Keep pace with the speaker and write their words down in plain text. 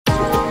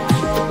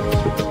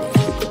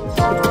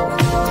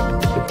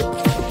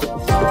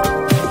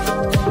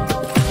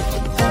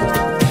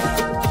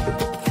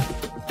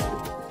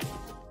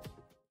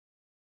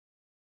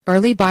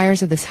Early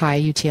buyers of this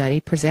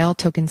high-utility Presale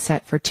token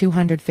set for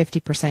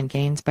 250%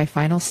 gains by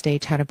final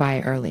stage. How to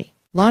buy early.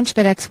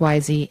 Launchpad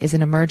XYZ is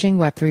an emerging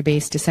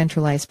Web3-based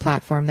decentralized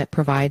platform that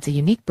provides a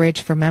unique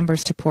bridge for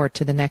members to port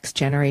to the next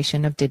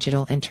generation of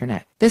digital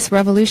internet. This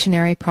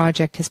revolutionary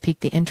project has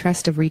piqued the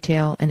interest of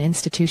retail and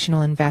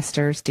institutional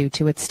investors due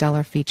to its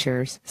stellar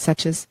features,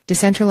 such as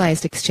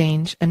decentralized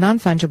exchange, a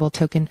non-fungible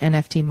token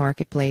NFT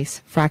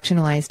marketplace,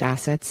 fractionalized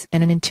assets,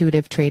 and an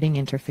intuitive trading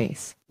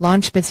interface.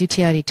 Launchpad's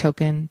utility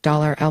token,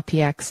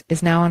 $LPX,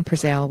 is now on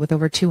Presale with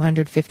over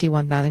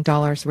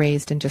 $251,000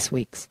 raised in just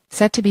weeks.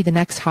 Set to be the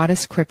next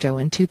hottest crypto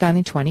in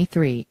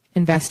 2023,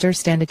 investors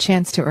stand a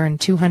chance to earn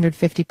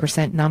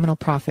 250% nominal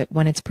profit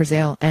when its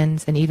Presale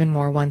ends, and even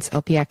more once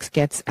LPX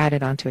gets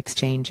added onto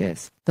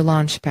exchanges. The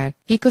Launchpad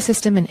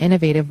ecosystem, an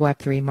innovative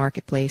Web3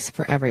 marketplace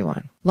for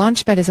everyone.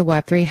 Launchpad is a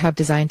Web3 hub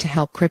designed to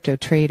help crypto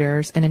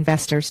traders and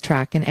investors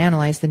track and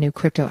analyze the new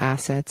crypto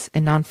assets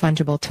and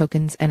non-fungible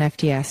tokens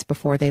NFTs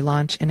before they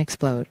launch and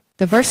explode.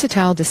 The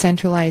versatile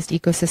decentralized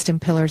ecosystem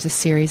pillars a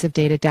series of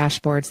data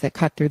dashboards that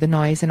cut through the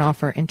noise and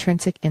offer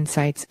intrinsic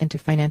insights into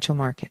financial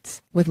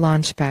markets. With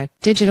Launchpad,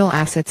 digital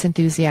assets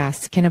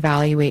enthusiasts can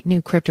evaluate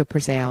new crypto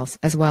Presales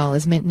as well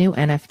as mint new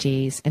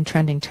NFTs and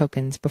trending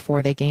tokens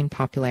before they gain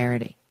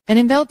popularity. An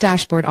inbuilt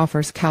dashboard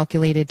offers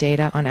calculated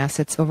data on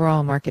assets'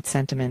 overall market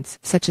sentiments,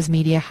 such as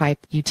media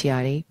hype,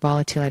 utility,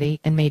 volatility,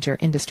 and major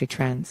industry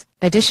trends.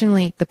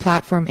 Additionally, the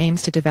platform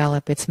aims to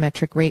develop its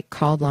metric rate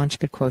called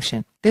Launchpad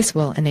Quotient. This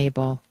will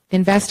enable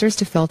investors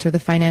to filter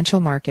the financial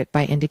market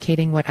by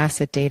indicating what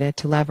asset data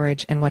to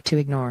leverage and what to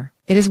ignore.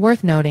 It is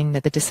worth noting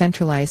that the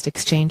decentralized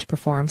exchange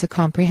performs a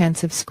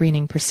comprehensive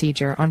screening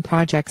procedure on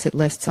projects it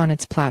lists on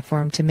its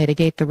platform to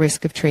mitigate the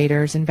risk of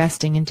traders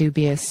investing in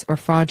dubious or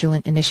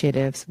fraudulent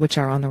initiatives which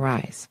are on the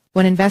rise.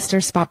 When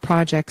investors spot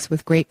projects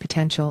with great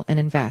potential and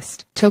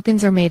invest,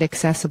 tokens are made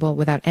accessible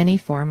without any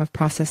form of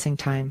processing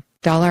time.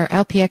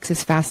 $LPX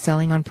is fast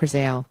selling on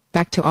Presale,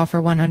 backed to offer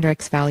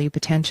 100x value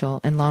potential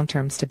and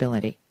long-term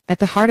stability. At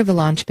the heart of the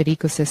Launchpad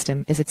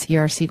ecosystem is its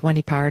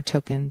ERC20-powered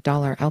token,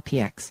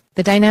 $LPX.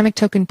 The dynamic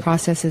token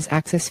processes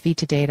access fee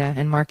to data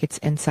and markets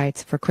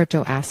insights for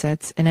crypto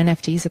assets and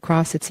NFTs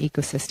across its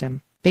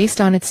ecosystem.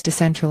 Based on its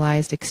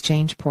decentralized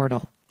exchange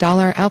portal,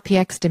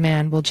 $LPX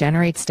demand will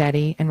generate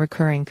steady and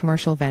recurring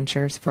commercial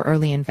ventures for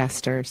early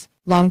investors.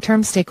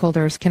 Long-term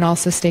stakeholders can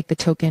also stake the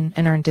token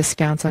and earn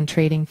discounts on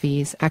trading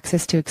fees,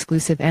 access to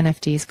exclusive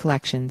NFTs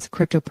collections,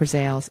 crypto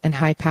Presales, and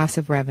high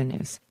passive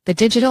revenues. The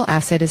digital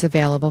asset is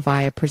available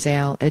via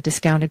Presale at a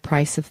discounted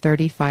price of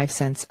 35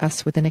 cents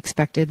US with an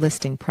expected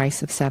listing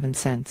price of 7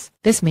 cents.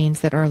 This means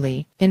that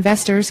early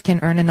investors can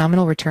earn a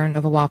nominal return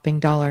of a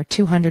whopping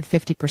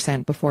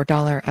 $250% before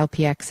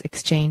 $LPX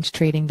exchange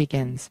trading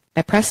begins.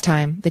 At press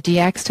time, the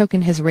DX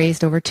token has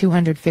raised over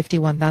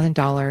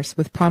 $251,000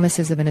 with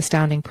promises of an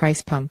astounding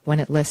price pump when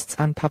it lists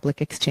on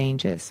public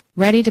exchanges.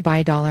 Ready to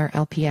buy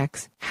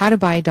 $LPX? How to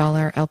buy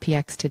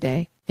 $LPX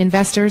today?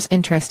 Investors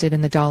interested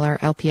in the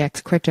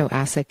 $LPX crypto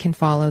asset can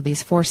follow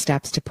these 4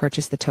 steps to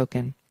purchase the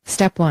token.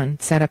 Step 1.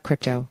 Set up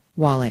crypto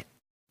wallet.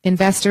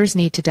 Investors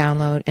need to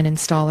download and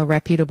install a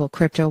reputable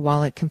crypto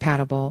wallet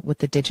compatible with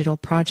the digital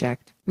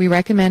project. We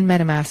recommend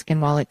MetaMask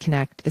and Wallet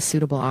Connect as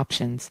suitable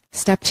options.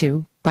 Step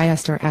 2. Buy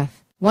UST or ETH.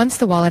 Once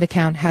the wallet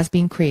account has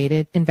been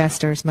created,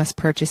 investors must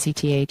purchase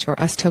ETH or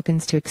UST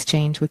tokens to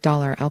exchange with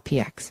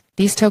 $LPX.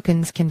 These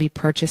tokens can be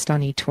purchased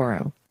on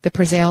eToro. The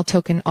Presale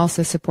token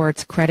also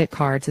supports credit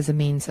cards as a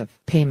means of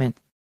payment.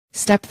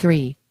 Step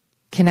 3.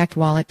 Connect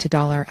wallet to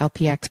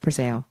 $LPX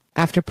Presale.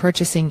 After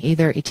purchasing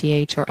either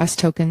ETH or UST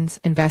tokens,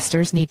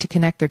 investors need to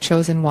connect their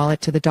chosen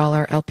wallet to the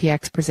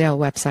 $LPX Presale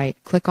website.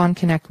 Click on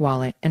Connect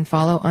Wallet and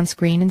follow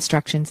on-screen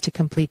instructions to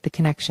complete the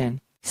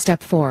connection.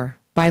 Step 4.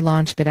 Buy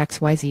Launchpad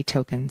XYZ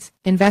tokens.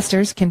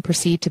 Investors can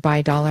proceed to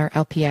buy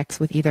 $LPX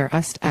with either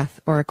UST, ETH,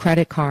 or a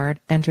credit card,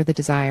 enter the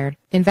desired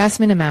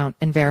investment amount,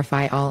 and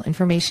verify all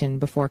information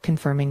before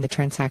confirming the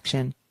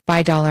transaction.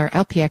 Buy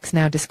 $LPX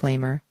now.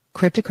 Disclaimer: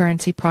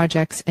 cryptocurrency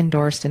projects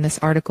endorsed in this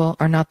article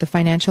are not the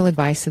financial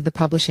advice of the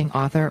publishing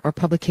author or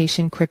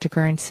publication.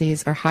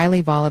 Cryptocurrencies are highly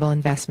volatile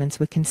investments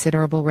with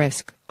considerable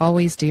risk.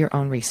 Always do your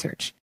own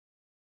research.